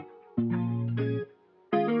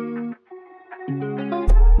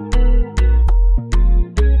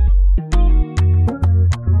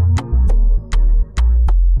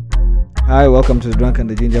Hi, welcome to the Drunk and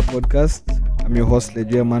the Ginger podcast. I'm your host,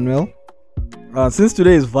 Legia Manuel. Since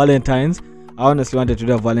today is Valentine's, I honestly wanted to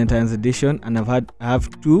do a Valentine's edition, and I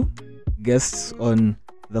have two guests on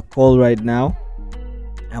the call right now.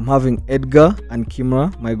 I'm having Edgar and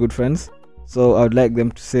Kimra, my good friends. So I would like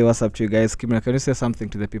them to say what's up to you guys. Kimra, can you say something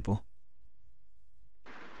to the people?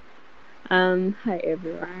 Hi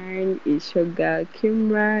everyone, it's your girl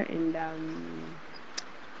Kimra, and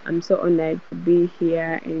I'm so honored to be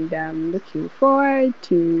here, and I'm looking forward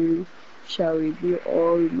to share with you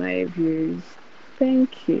all my views.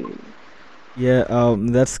 Thank you. Yeah,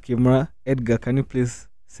 that's Kimra. Edgar, can you please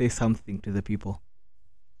say something to the people?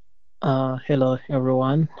 Hello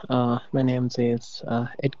everyone. My name is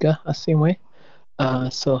Edgar Asimwe.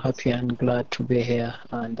 So happy and glad to be here,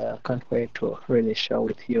 and can't wait to really share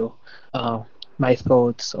with you uh, my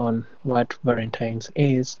thoughts on what Valentine's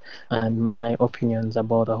is and my opinions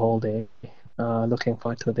about the whole day. Looking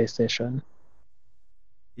forward to this session.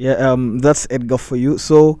 Yeah, that's Edgar for you.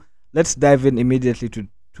 So let's dive in immediately to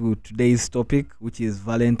today's topic, which is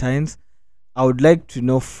Valentine's. I would like to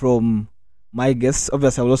know from my guests.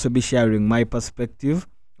 Obviously, I will also be sharing my perspective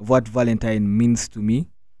of what Valentine means to me.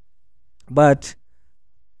 But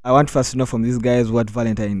I want first to know from these guys what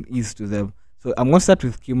Valentine is to them. So I'm gonna start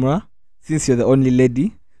with Kimra, since you're the only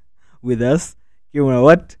lady with us.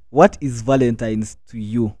 Kimra, what is Valentine's to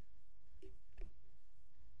you?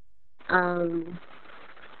 Um,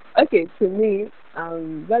 okay, to me,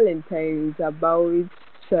 Valentine is about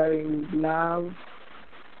sharing love.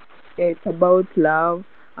 It's about love,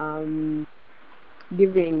 um,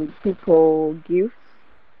 giving people gifts.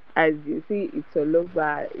 As you see, it's all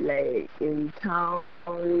over, like in town.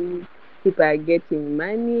 People are getting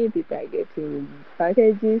money, people are getting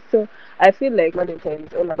packages. So I feel like Valentine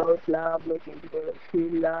is all about love, making people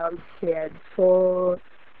feel loved, cared for.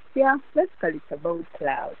 Yeah, basically it's about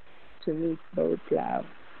love. To me, it's about love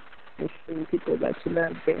and showing people that you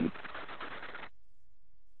love them.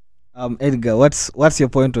 Edgar, what's your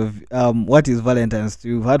point of what is Valentine's to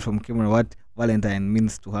you? You've heard from Kimra what Valentine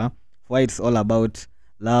means to her. Why it's all about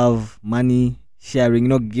love, money,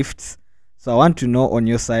 sharing, gifts. So I want to know on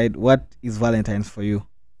your side what is Valentine's for you.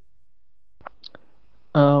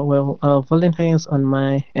 Valentine's on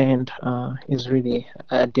my end is really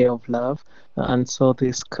a day of love, and so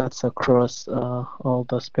this cuts across all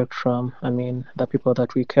the spectrum. I mean, the people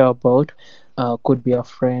that we care about could be a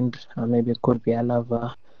friend, maybe it could be a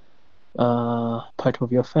lover, part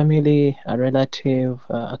of your family, a relative,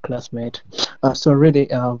 a classmate. So really,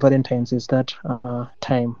 Valentine's is that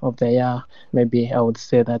time of the year. Maybe I would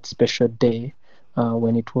say that special day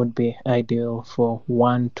when it would be ideal for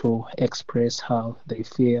one to express how they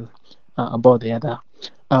feel about the other.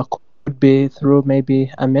 Could be through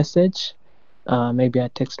maybe a message, maybe a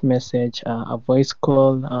text message, a voice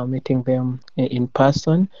call, meeting them in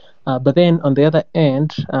person. But then on the other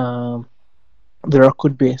end, there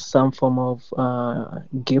could be some form of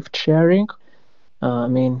gift sharing. I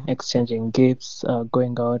mean, exchanging gifts,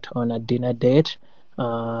 going out on a dinner date,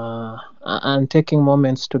 and taking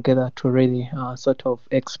moments together to really sort of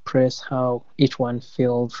express how each one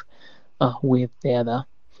feels with the other.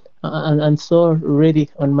 And so, really,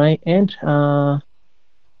 on my end,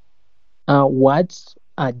 words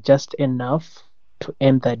are just enough to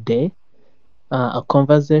end the day. A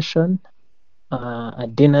conversation, a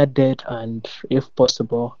dinner date, and if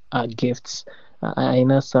possible, gifts. I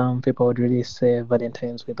know some people would really say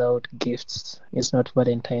Valentine's without gifts is not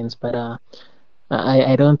Valentine's, but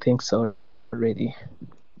I don't think so, really.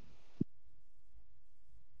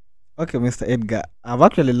 Okay, Mr. Edgar, I've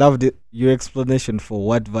actually loved your explanation for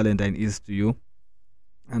what Valentine is to you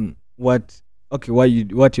and what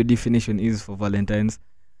your definition is for Valentine's.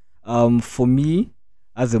 For me,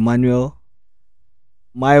 as a manual,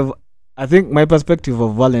 my I think my perspective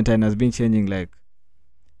of Valentine has been changing like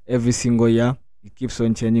every single year. It keeps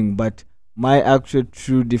on changing, but my actual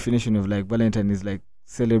true definition of like Valentine is like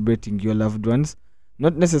celebrating your loved ones,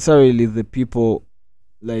 not necessarily the people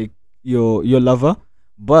like your lover,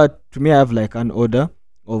 but to me I have like an order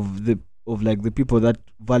of like the people that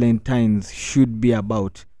Valentines should be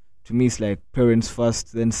about. To me it's like parents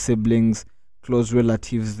first, then siblings, close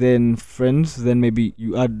relatives, then friends, then maybe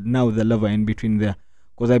you add now the lover in between there,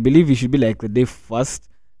 because I believe it should be like the day first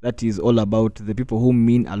that is all about the people who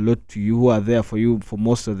mean a lot to you, who are there for you for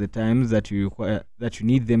most of the times that you require, that you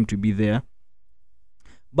need them to be there.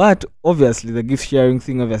 But obviously, the gift sharing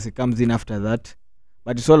thing obviously comes in after that.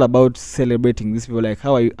 But it's all about celebrating these people. Like,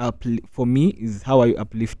 how are you for me, is how are you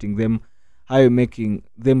uplifting them? How are you making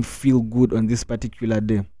them feel good on this particular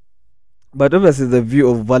day? But obviously, the view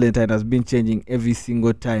of Valentine has been changing every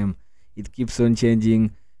single time. It keeps on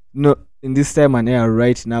changing. No, in this time and era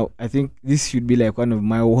right now, I think this should be like one of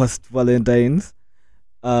my worst Valentines.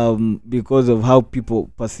 Because of how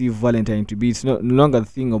people perceive Valentine to be. It's not no longer a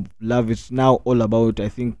thing of love. It's now all about, I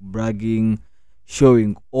think, bragging,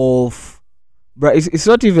 showing off. But it's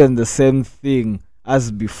not even the same thing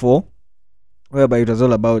as before, whereby it was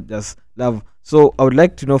all about just love. So I would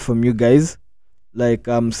like to know from you guys, like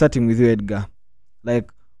starting with you, Edgar,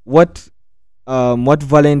 like what what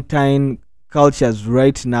Valentine cultures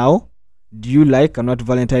right now do you like, and what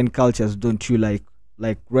Valentine cultures don't you like?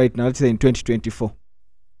 Like right now, let's say in 2024.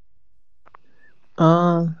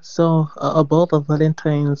 About the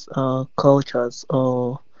Valentine's cultures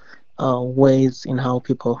or ways in how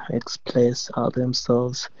people express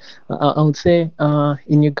themselves, I would say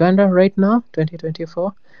in Uganda right now,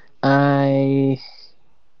 2024, I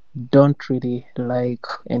don't really like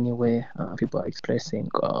any way people are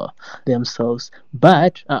expressing themselves.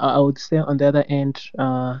 But I would say on the other end,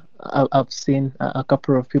 I've seen a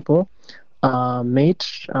couple of people meet,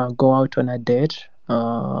 go out on a date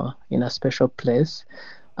in a special place,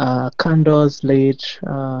 candles lit,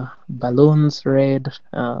 balloons red,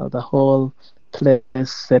 the whole place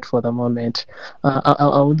set for the moment.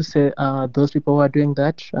 I would say those people who are doing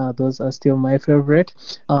that, those are still my favorite.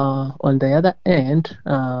 On the other end,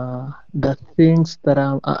 the things that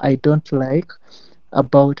I don't like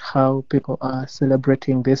about how people are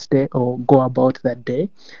celebrating this day or go about that day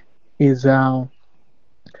is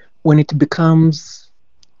when it becomes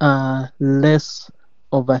less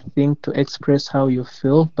of a thing to express how you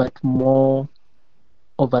feel, but more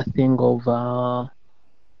of a thing of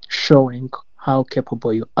showing how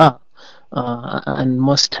capable you are. And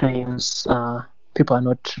most times, people are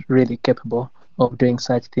not really capable of doing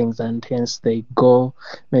such things, and hence they go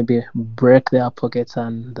maybe break their pockets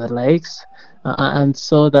and the likes. And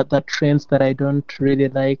so that trends that I don't really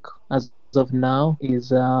like as of now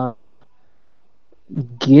is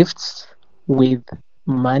gifts with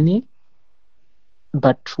money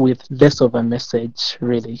but with less of a message,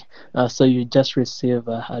 really. So you just receive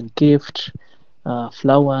a gift,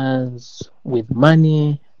 flowers with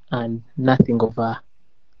money, and nothing of a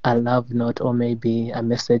love note or maybe a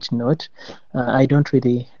message note. I don't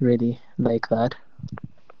really like that.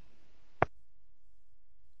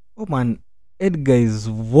 Oh man, Edgar is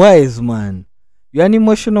wise, man. You're an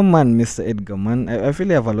emotional man, Mr. Edgar, man. I feel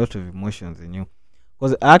you have a lot of emotions in you.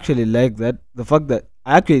 Because I actually like that. The fact that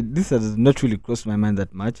actually this has not really crossed my mind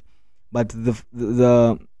that much, but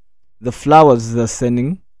the flowers they're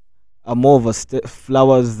sending are more of a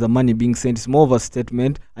flowers. The money being sent is more of a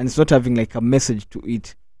statement, and it's not having like a message to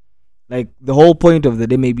it. Like the whole point of the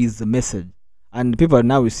day maybe is the message, and people are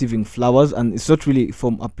now receiving flowers, and it's not really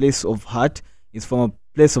from a place of heart. It's from a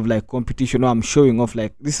place of like competition. Or I'm showing off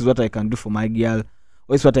like this is what I can do for my girl,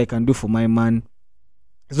 or it's what I can do for my man.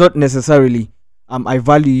 It's not necessarily I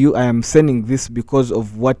value you. I am sending this because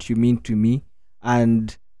of what you mean to me,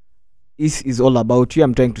 and this is all about you.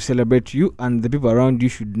 I'm trying to celebrate you, and the people around you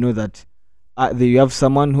should know that you have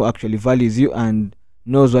someone who actually values you and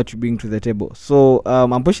knows what you bring to the table. So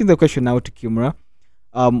I'm pushing the question now to Kimra.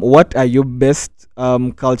 What are your best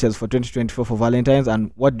cultures for 2024 for Valentine's,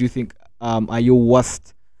 and what do you think are your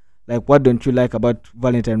worst? Like, what don't you like about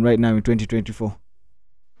Valentine right now in 2024?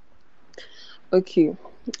 Okay.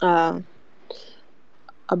 Uh,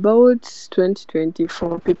 about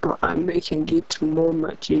 2024, people are making it more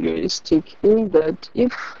materialistic in that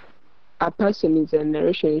if a person is in a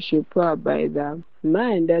relationship whereby the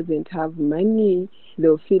man doesn't have money,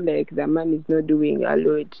 they'll feel like the man is not doing a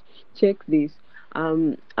lot. Check this. A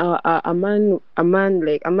man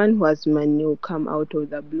who has money will come out of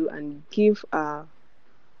the blue and give a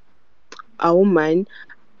woman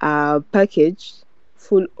a package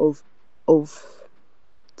full of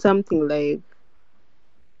something like,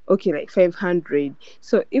 okay, like 500.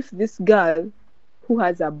 So if this girl who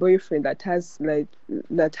has a boyfriend that has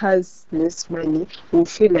less money will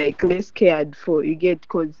feel like less cared for, you get,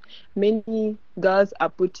 because many girls are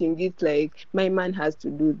putting it like, my man has to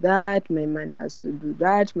do that, my man has to do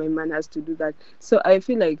that, my man has to do that. So I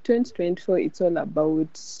feel like 2024 it's all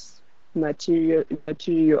about material,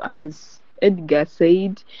 as Edgar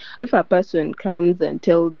said. If a person comes and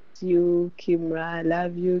tells you, Kimra, I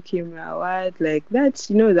love you, Kimra, what, like that,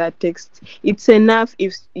 that text, it's enough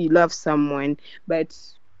if you love someone. But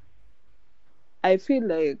I feel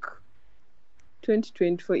like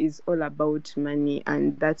 2024 is all about money,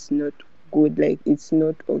 and that's not good. Like, it's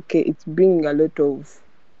not okay. It's bringing a lot of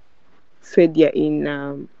failure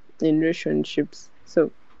in relationships.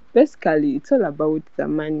 So basically, it's all about the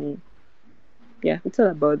money. Yeah, it's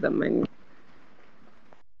all about the money.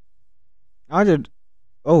 How did?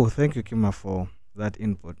 Oh, thank you, Kimra, for that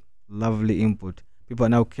input. Lovely input. People are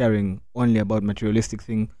now caring only about materialistic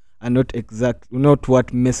thing and not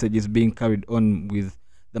what message is being carried on with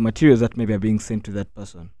the materials that maybe are being sent to that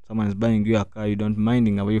person. Someone is buying you a car, you don't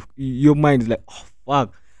minding about your mind is like, oh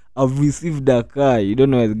fuck, I've received a car. You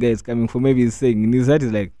don't know where the guy is coming from. Maybe he's saying in his head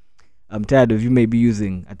is like, I'm tired of you maybe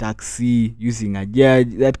using a taxi, using a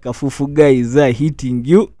judge. That kafufu guy is there hitting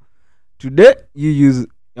you. Today you use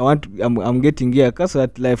I'm getting you a car so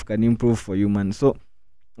that life can improve for you, man. So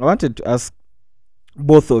I wanted to ask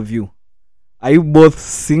both of you, are you both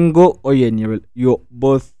single or you're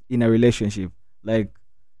both in a relationship? Like,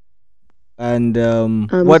 and I'm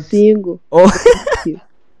what? single. Oh, Thank you.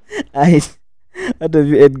 I what of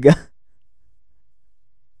you, Edgar?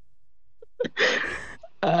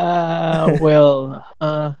 I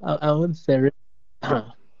would say,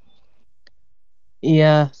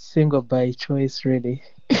 yeah, single by choice, really.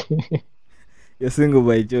 You're single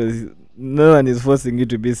by choice. No one is forcing you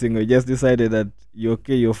to be single. You just decided that you're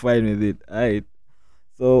okay, you're fine with it. Alright.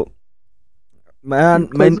 So, man,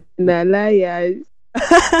 Because we're liars.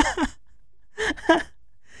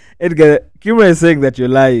 Edgar, Kimra is saying that you're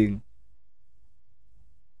lying.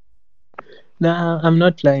 Nah, I'm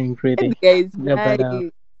not lying, That really. guy is Yeah, but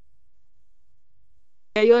lying.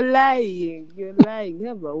 Yeah, you're lying. You're lying. You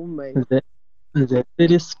have a woman. the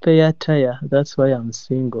the spare tire. That's why I'm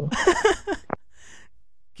single.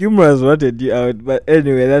 Kimra has wanted you out, but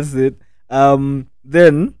anyway, that's it.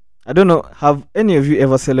 Then I don't know. Have any of you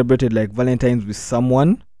ever celebrated like Valentine's with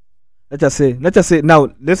someone? Let's just say now.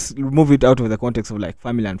 Let's move it out of the context of like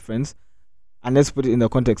family and friends, and let's put it in the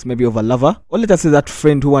context maybe of a lover, or let us say that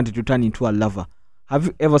friend who wanted to turn into a lover. Have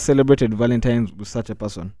you ever celebrated Valentine's with such a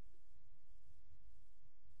person?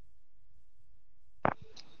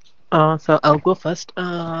 So I'll go first.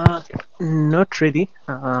 Not really.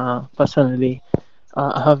 Personally,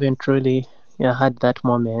 I haven't really, yeah, had that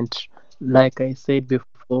moment. Like I said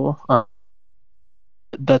before,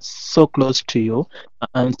 that's so close to you,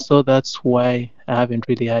 and so that's why I haven't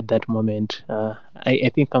really had that moment. I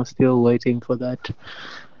think I'm still waiting for that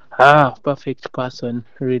perfect person,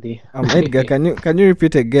 really. Edgar, can you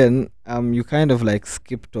repeat again? You kind of like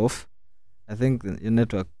skipped off. I think your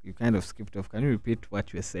network you kind of skipped off. Can you repeat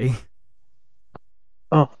what you were saying?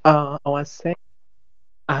 Oh, I was saying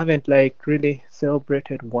I haven't like really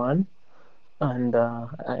celebrated one, and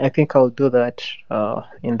I think I'll do that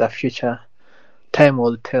in the future. Time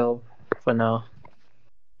will tell for now.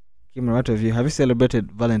 Kim, what of you? Have you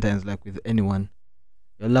celebrated Valentine's like with anyone?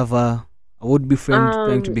 Your lover, a would-be friend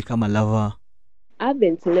trying to Um, become a lover? I've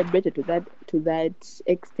been celebrated to that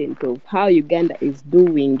extent of how Uganda is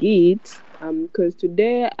doing it. Because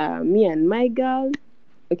today, me and my girl,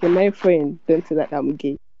 okay, my friend, don't say that I'm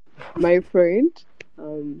gay. My friend,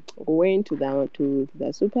 went to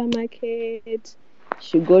the supermarket.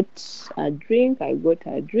 She got a drink. I got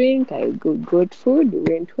a drink. I got food. We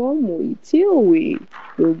went home. We chill. We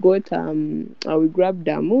grabbed a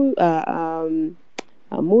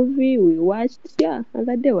movie. We watched. Yeah, and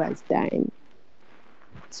the day was done.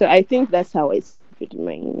 So I think that's how I celebrate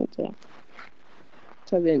mine. So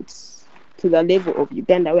it wasn't to the level of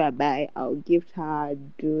Uganda whereby I'll gift her,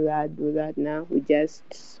 do that. Now we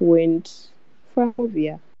just went for a movie.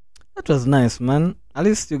 Yeah. That was nice, man. At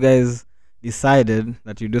least you guys decided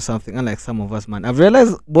that you do something, unlike some of us, man. I've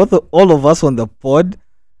realized all of us on the pod.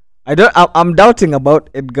 I'm doubting about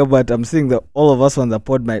Edgar, but I'm seeing that all of us on the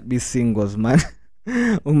pod might be singles, man.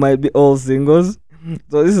 We might be all singles.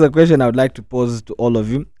 So this is a question I would like to pose to all of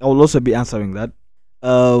you. I will also be answering that.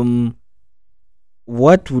 Um,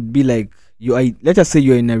 what would be like let us say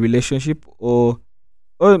you're in a relationship, or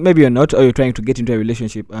maybe you're not, or you're trying to get into a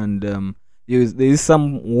relationship, and there is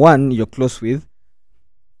someone you're close with.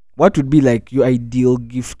 What would be like your ideal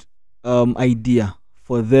gift idea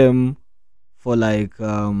for them, for like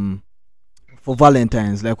for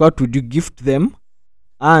Valentine's? Like, what would you gift them,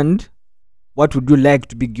 and what would you like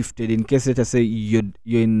to be gifted in case, let us say, you're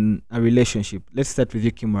in a relationship? Let's start with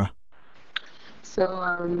you, Kimra. So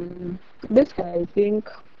basically, I think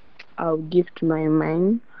I'll gift my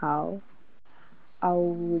mind. How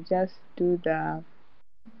I'll just do the.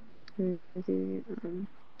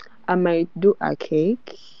 I might do a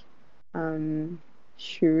cake, um,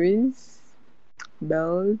 shoes,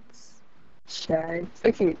 belts, shirts.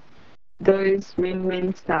 Okay, those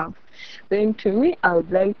main stuff. Then to me, I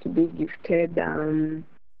would like to be gifted.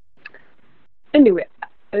 Anyway,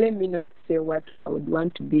 let me not say what I would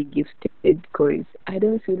want to be gifted because I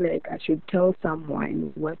don't feel like I should tell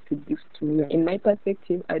someone what to gift me. In my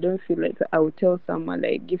perspective, I don't feel like I would tell someone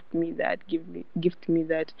like gift me that, gift me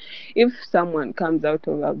that. If someone comes out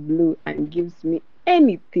of a blue and gives me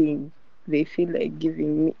anything, they feel like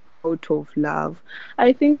giving me out of love,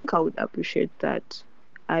 I think I would appreciate that.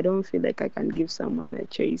 I don't feel like I can give someone a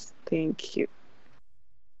choice. Thank you.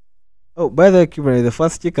 Oh, by the way, Kimra, the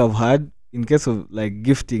first chick I've had in case of like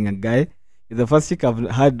gifting a guy is the first chick I've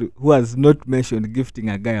had who has not mentioned gifting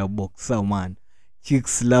a guy a boxer, man.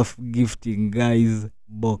 Chicks love gifting guys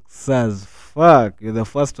boxers. Fuck, you're the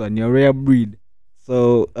first one. You're a rare breed.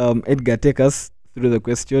 So, Edgar, take us through the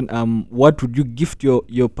question. What would you gift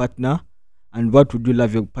your partner, and what would you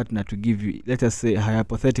love your partner to give you? Let us say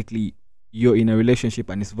hypothetically, you're in a relationship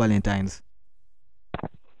and it's Valentine's.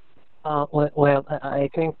 I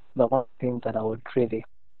think the one thing that I would really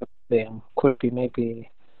give them could be maybe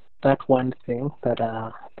that one thing that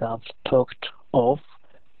I've talked of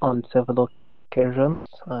on several occasions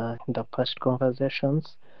in the past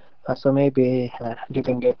conversations. So maybe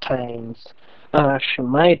during at times, she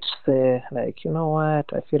might say like, you know what,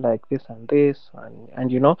 I feel like this and this, and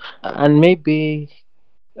and maybe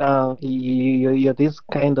you're this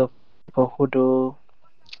kind of people who do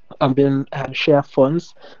been share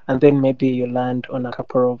phones, and then maybe you land on a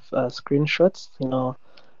couple of screenshots,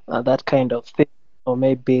 that kind of thing, or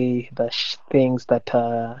maybe the things that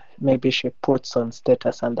maybe she puts on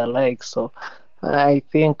status and the like. So I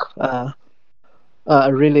think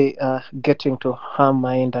really getting to her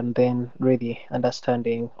mind and then really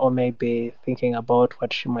understanding, or maybe thinking about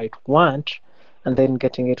what she might want, and then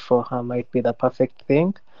getting it for her might be the perfect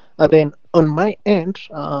thing. And then on my end,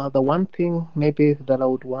 the one thing maybe that I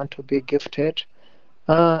would want to be gifted,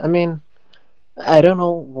 I mean, I don't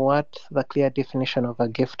know what the clear definition of a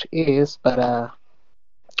gift is, but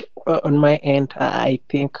on my end, I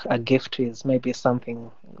think a gift is maybe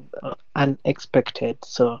something unexpected.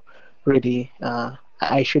 So really,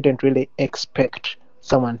 I shouldn't really expect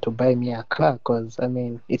someone to buy me a car, because I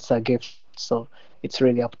mean it's a gift, so it's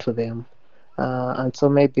really up to them. And so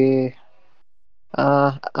maybe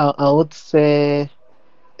I would say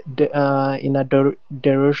in a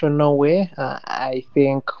delusional way, I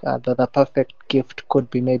think that the perfect gift could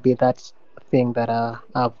be maybe that thing that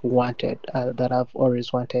I've wanted, that I've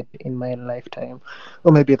always wanted in my lifetime,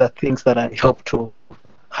 or maybe the things that I hope to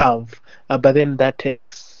have. But then that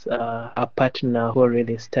takes a partner who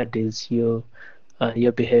really studies you,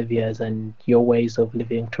 your behaviors and your ways of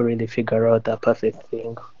living to really figure out the perfect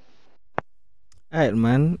thing. Alright,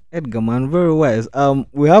 man. Edgar, man, very wise.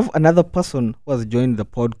 We have another person who has joined the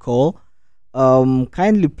pod call.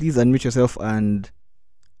 Kindly please unmute yourself and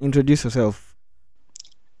introduce yourself.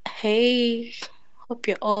 Hey, hope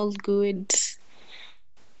you're all good.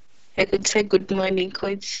 I could say good morning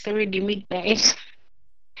because it's already midnight.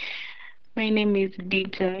 My name is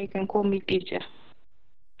Dija. You can call me Dija.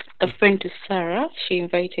 A friend to Sarah. She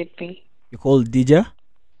invited me. You call Dija?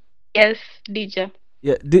 Yes, Dija.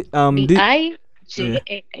 Yeah. Yeah. Dijah.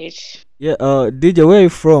 Yeah. Dija, where are you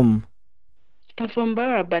from? I'm from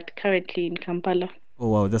Barra, but currently in Kampala. Oh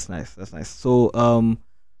wow, that's nice. That's nice. So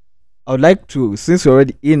I would like to, since you're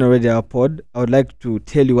already in our pod, I would like to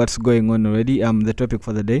tell you what's going on already. The topic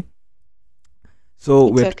for the day. So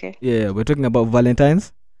It's okay. we're talking about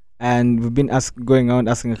Valentine's, and we've been going around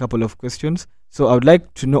asking a couple of questions. So I would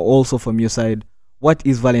like to know also from your side, what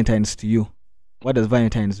is Valentine's to you? What does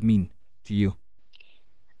Valentine's mean to you?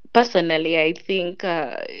 Personally, I think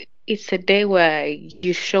it's a day where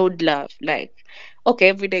you showed love. Like, okay,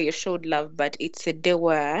 every day you showed love, but it's a day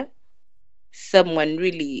where someone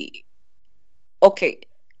really, okay,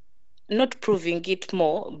 not proving it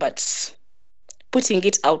more, but putting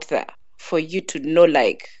it out there for you to know,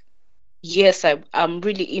 like, yes, I'm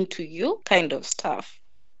really into you, kind of stuff.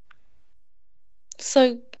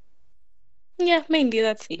 So, yeah, mainly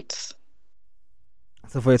that's it.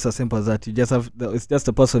 So for it's as simple as that. You just have it's just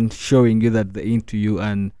a person showing you that they're into you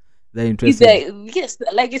and they're interested. Yes,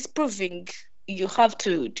 like it's proving you have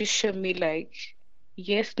to show me, like,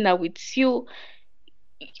 yes, now it's you.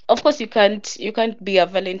 Of course, you can't be a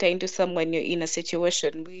Valentine to someone you're in a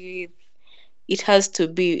situation with. It has to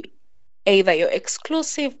be either you're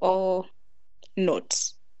exclusive or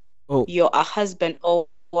not. Oh, You're a husband or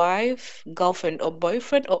wife, girlfriend or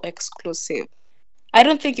boyfriend, or exclusive. I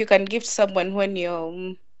don't think you can give someone when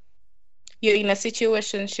you're in a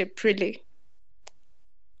situationship, really.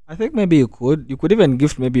 I think maybe you could. You could even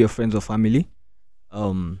gift maybe your friends or family.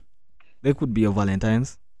 Um, they could be your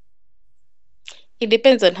Valentines. It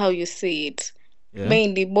depends on how you see it. Yeah.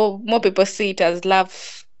 Mainly, more people see it as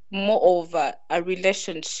love, more of a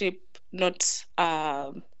relationship, not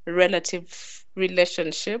a relative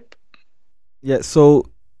relationship. Yeah. So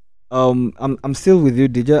I'm still with you,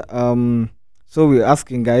 Dija. So we're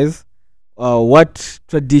asking guys, what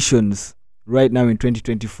traditions right now in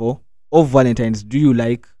 2024 of Valentine's do you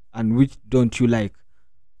like, and which don't you like?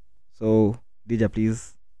 So, Dija,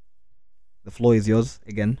 please, the floor is yours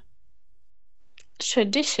again.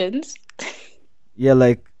 Traditions. Yeah,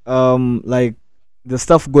 like the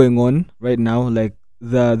stuff going on right now, like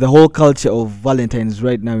the whole culture of Valentine's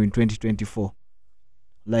right now in 2024.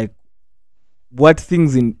 Like, what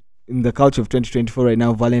things in the culture of 2024 right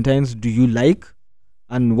now, Valentine's, do you like,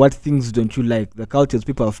 and what things don't you like? The cultures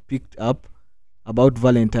people have picked up about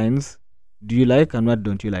Valentine's, do you like, and what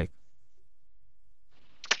don't you like?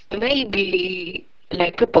 Maybe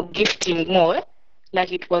like people gifting more.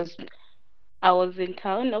 Like it was, I was in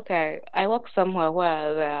town. Okay, I work somewhere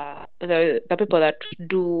where the people that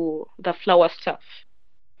do the flower stuff.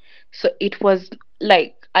 So it was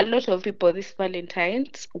like a lot of people this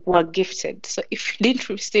Valentine's were gifted. So if you didn't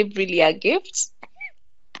receive really a gift,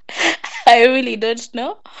 I really don't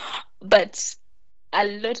know. But a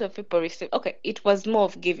lot of people received. Okay, it was more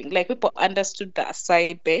of giving. Like people understood the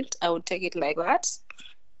assignment. I would take it like that.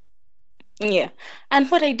 Yeah. And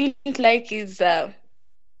what I didn't like is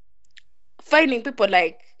finding people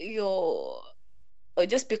like you're or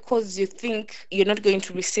just because you think you're not going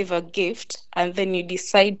to receive a gift and then you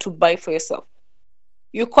decide to buy for yourself.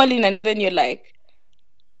 You call in and then you're like,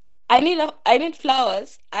 I need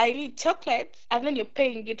flowers, I need chocolates, and then you're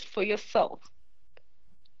paying it for yourself.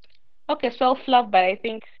 Okay, self love, but I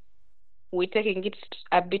think we're taking it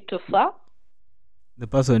a bit too far. The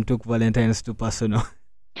person took Valentine's too personal.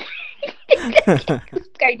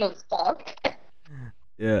 Kind of stuff.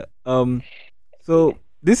 Yeah. So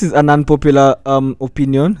this is an unpopular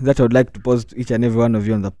opinion that I would like to pose to each and every one of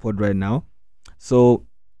you on the pod right now. So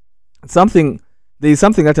something there is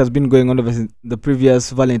something that has been going on ever since the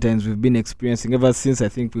previous Valentines we've been experiencing ever since I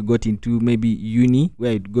think we got into maybe uni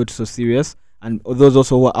where it got so serious, and those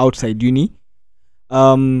also who are outside uni.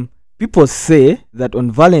 Um, People say that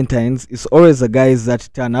on Valentines it's always the guys that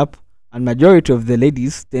turn up, and majority of the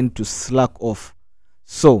ladies tend to slack off.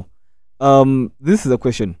 So, this is a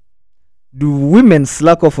question: do women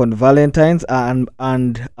slack off on Valentines, and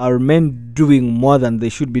are men doing more than they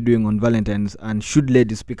should be doing on Valentines? And should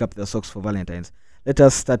ladies pick up their socks for Valentines? Let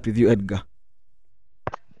us start with you, Edgar.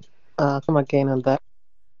 Come again on that.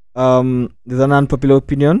 There's an unpopular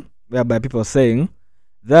opinion whereby people are saying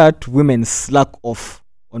that women slack off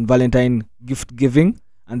on Valentine gift giving,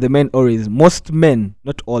 and the men always, most men,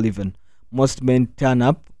 not all even, most men turn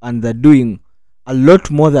up and they're doing a lot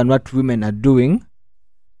more than what women are doing,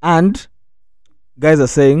 and guys are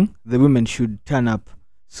saying the women should turn up.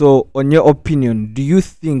 So, on your opinion, do you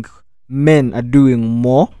think men are doing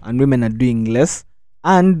more and women are doing less?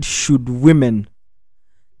 And should women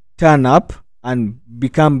turn up and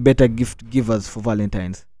become better gift givers for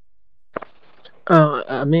Valentine's?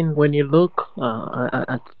 I mean, when you look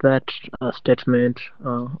at that statement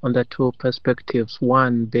on the two perspectives,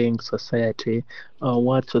 one being society,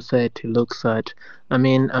 what society looks at. I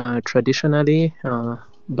mean, traditionally,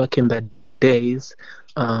 back in the days,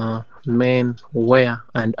 men were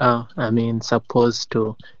and are, I mean, supposed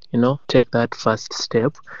to, take that first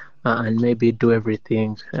step and maybe do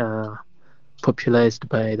everything popularized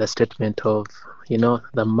by the statement of,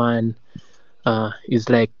 the man is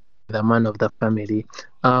like the man of the family.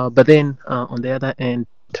 But then on the other end,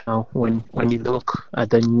 when you look at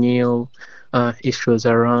the new issues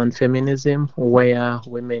around feminism, where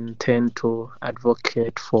women tend to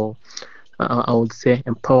advocate for, I would say,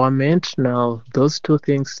 empowerment. Now, those two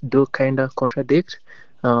things do kind of contradict.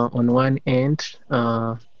 On one end,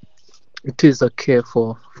 it is okay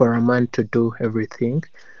for a man to do everything.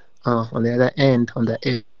 On the other end, on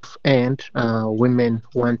the end, women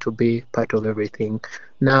want to be part of everything.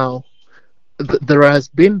 Now, there has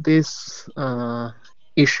been this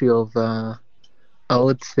issue of, I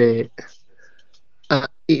would say,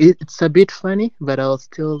 it's a bit funny, but I'll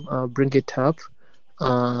still bring it up.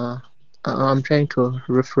 Uh, I'm trying to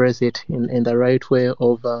rephrase it in the right way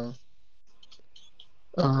of,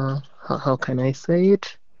 how can I say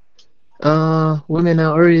it? Women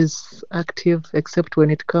are always active except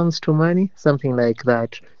when it comes to money, something like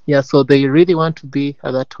that. Yeah, so they really want to be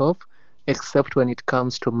at the top except when it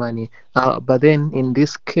comes to money. But then in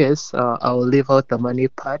this case, I'll leave out the money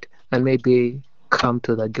part and maybe come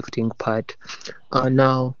to the gifting part.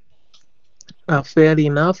 Now, fairly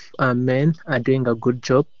enough, men are doing a good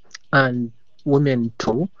job, and women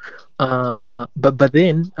too. But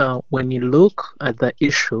then, when you look at the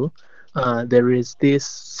issue, there is this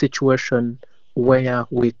situation where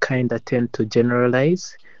we kind of tend to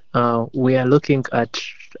generalize. We are looking at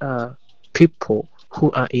people who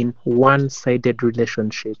are in one-sided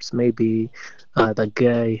relationships. Maybe the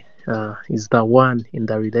guy is the one in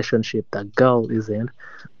the relationship, the girl isn't.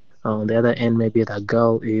 On the other end, maybe the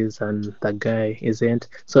girl is and the guy isn't.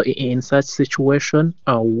 So in such situation,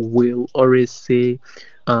 we'll always see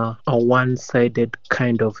a one-sided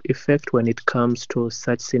kind of effect when it comes to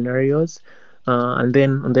such scenarios. And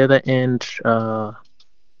then on the other end,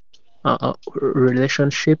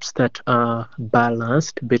 relationships that are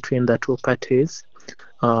balanced between the two parties,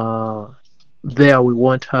 uh, there we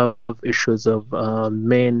won't have issues of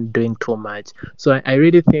men doing too much. So I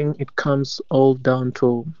really think it comes all down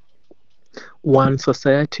to one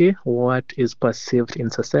society, what is perceived in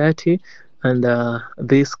society, and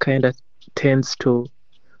this kind of tends to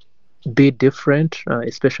be different,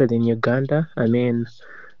 especially in Uganda. I mean,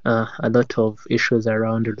 a lot of issues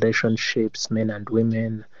around relationships, men and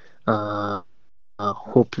women,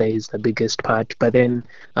 who plays the biggest part. But then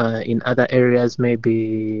in other areas,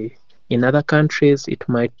 maybe in other countries, it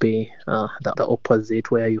might be the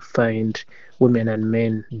opposite, where you find women and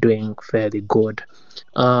men doing fairly good.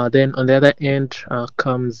 Then on the other end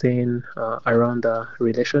comes in around the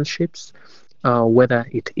relationships, whether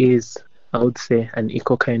it is, I would say, an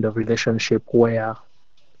equal kind of relationship where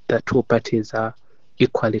the two parties are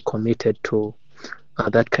equally committed to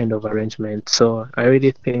that kind of arrangement. So I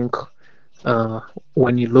really think uh,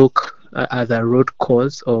 when you look at the root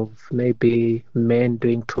cause of maybe men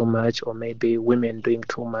doing too much or maybe women doing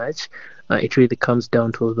too much, it really comes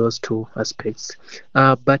down to those two aspects.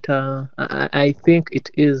 But I think it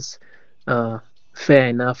is uh, fair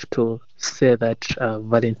enough to say that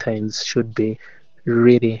Valentine's should be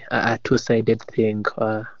really a two-sided thing,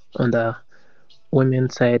 on the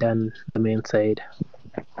women's side and the men's side.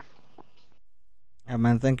 Yeah,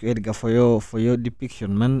 man, thank you, Edgar, for your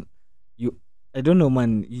depiction, man. You, I don't know,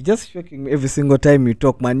 man. You just shocking me every single time you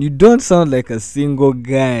talk, man. You don't sound like a single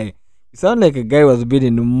guy. You sound like a guy who has been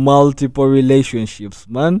in multiple relationships,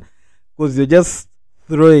 man. Because you're just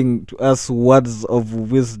throwing to us words of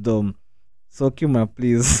wisdom. So, Kimra,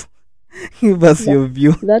 please give us That your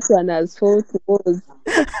view. that one has four toes.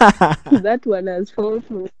 That one has four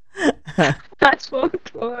toes. That's four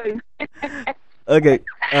toes. Okay.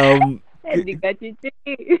 Um, Edgar,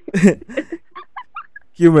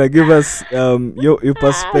 Kimra, give us your Ah.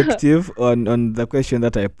 perspective on the question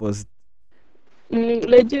that I posed.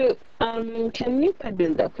 Leju, can you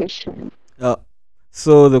pardon the question? Uh,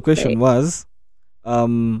 so the question Like, was,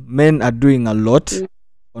 men are doing a lot mm,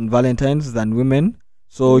 on Valentine's than women.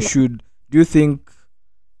 So mm, should do you think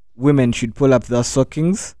women should pull up their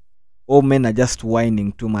stockings, or men are just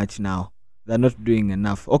whining too much now? They're not doing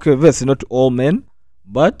enough. Okay, obviously not all men,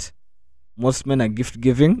 but most men are gift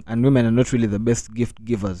giving, and women are not really the best gift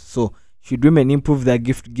givers. So should women improve their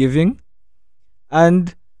gift giving,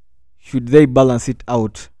 and should they balance it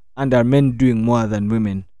out? And are men doing more than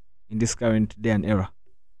women in this current day and era?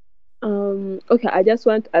 okay, I just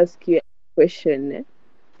want to ask you a question.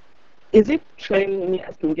 Is it trying me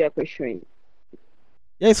asking you a question?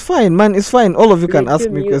 Yeah, it's fine, man. It's fine. All of you can ask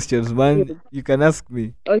Leju, me questions, man. mute. You can ask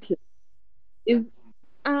me. Okay. Is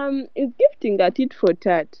is gifting a tit for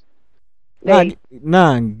tat? Nah, Like,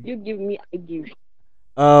 nah. you give me, I give.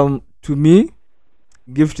 To me,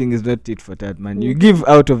 gifting is not tit for tat, man. You Mm-hmm. give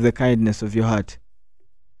out of the kindness of your heart.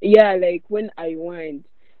 Yeah, like when I want.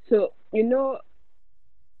 So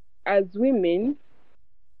as women,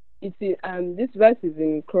 this verse is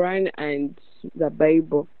in Quran and the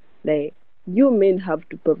Bible. Like, you men have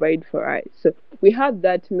to provide for us. So we have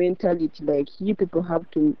that mentality, like, you people have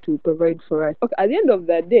to provide for us. Okay, at the end of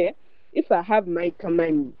the day, if I have my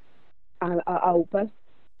money, I'll pass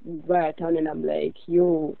via town and I'm like,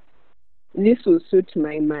 yo, this will suit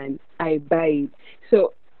my man. I buy it.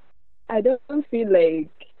 So I don't feel like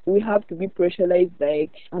we have to be pressurized,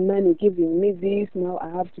 like, a man is giving me this, now I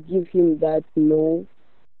have to give him that. No.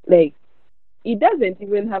 Like, it doesn't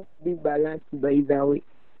even have to be balanced, by the way.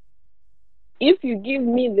 If you give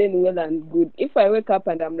me, then well and good. If I wake up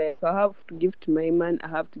and I'm like, I have to give to my man, I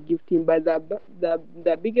have to give to him, but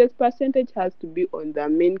the biggest percentage has to be on the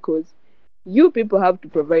men, because you people have to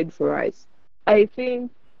provide for us. I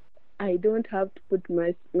think I don't have to put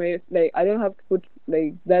my like, I don't have to put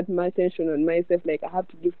like that much tension on myself. Like, I have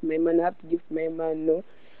to give to my man, I have to give to my man. No,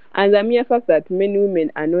 and the mere fact that many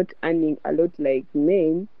women are not earning a lot like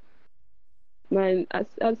men, man, at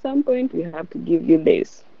some point we have to give you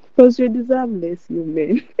less, because you deserve less, you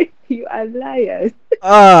men. You are liars.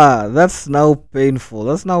 Ah, that's now painful.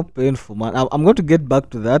 That's now painful, man. I'm going to get back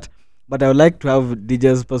to that, but I would like to have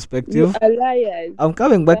DJ's You perspective. are liars. I'm You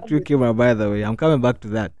coming back deserve to you, Kimra, by the way. I'm coming back to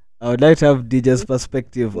that. I would like to have DJ's less.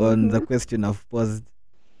 perspective on the Mm-hmm. question I've posed.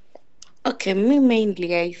 Okay, me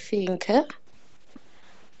mainly, I think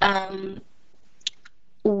um,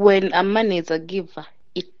 when a man is a giver,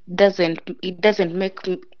 it doesn't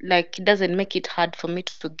make it hard for me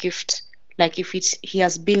to gift, like if it's he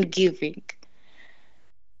has been giving.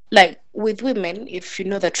 Like with women, if you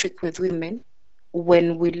know the trick with women,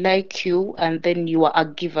 when we like you and then you are a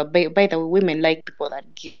giver, by the way, women like people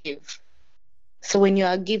that give. So when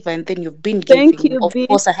you're a giver and then you've been Thank giving, you, of B.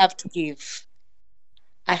 course I have to give.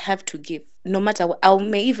 I have to give. No matter what, I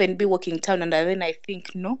may even be walking town and then I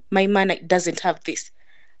think, no, my man doesn't have this.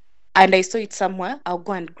 And I saw it somewhere, I'll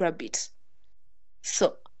go and grab it.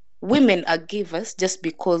 So women are givers just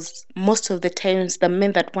because most of the times the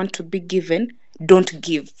men that want to be given don't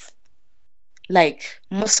give. Like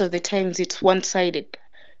most of the times it's one sided.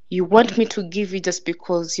 You want me to give you just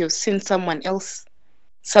because you've seen someone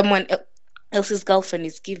else's girlfriend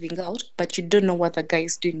is giving out, but you don't know what the guy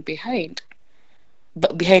is doing behind.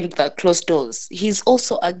 But behind the closed doors, he's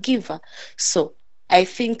also a giver. So I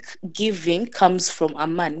think giving comes from a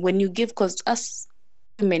man. When you give, because us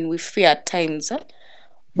women we fear at times.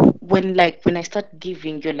 When I start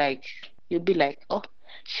giving, you'll be like, oh,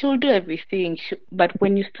 she'll do everything. But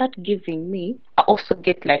when you start giving me, I also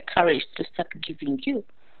get like courage to start giving you.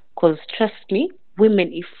 Because trust me,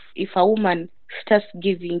 women, if a woman starts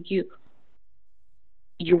giving you,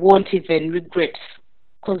 you won't even regret.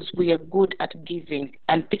 Because we are good at giving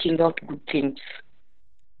and picking out good things.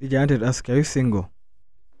 Did you want to ask, are you single?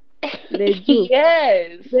 They do.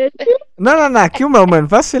 Yes. They do. No, Kimra, man.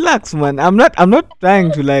 First, relax, man. I'm not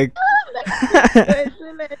trying to like.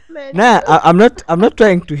 Nah, I'm not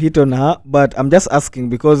trying to hit on her, but I'm just asking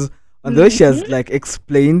because on the way she has like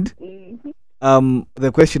explained, Mhm,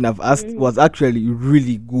 the question I've asked mhm. was actually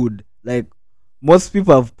really good. Like most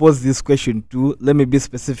people have posed this question too. Let me be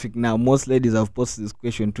specific now. Most ladies have posed this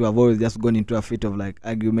question too. I've always just gone into a fit of like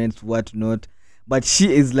arguments, what not. But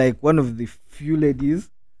she is like one of the few ladies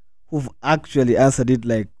who've actually answered it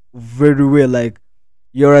like very well. Like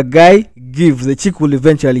you're a guy, give the chick will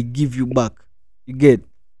eventually give you back. You get.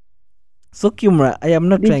 So Kimra, I am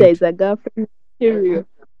not Dija trying is to. a girlfriend material.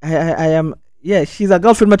 I am. Yeah, she's a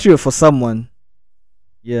girlfriend material for someone.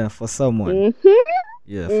 Yeah, for someone. Mhm,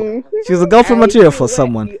 Yeah, mhm. she's a girlfriend I material see for where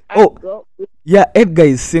someone. you are Oh, going. yeah, Edgar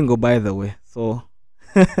is single by the way. So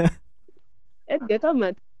Edgar, come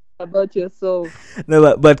and talk about yourself.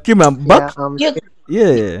 no, but Kim, I'm back. Yeah, You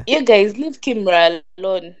Yeah. you guys leave Kimra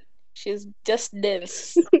alone. She's just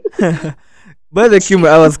dense. By the Kim,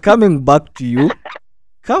 I was coming back to you.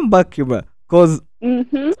 Come back, Kim, because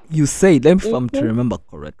Mhm, you said, let me if I'm to mhm, remember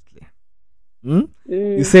correctly. Hmm?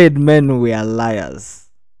 You mm. said men were liars.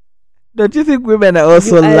 Don't you think women are You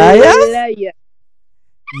also are liars? liar.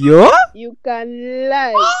 Yo? You can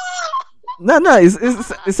lie. No, it's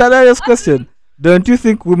a serious question. Don't you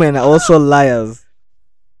think women are also liars?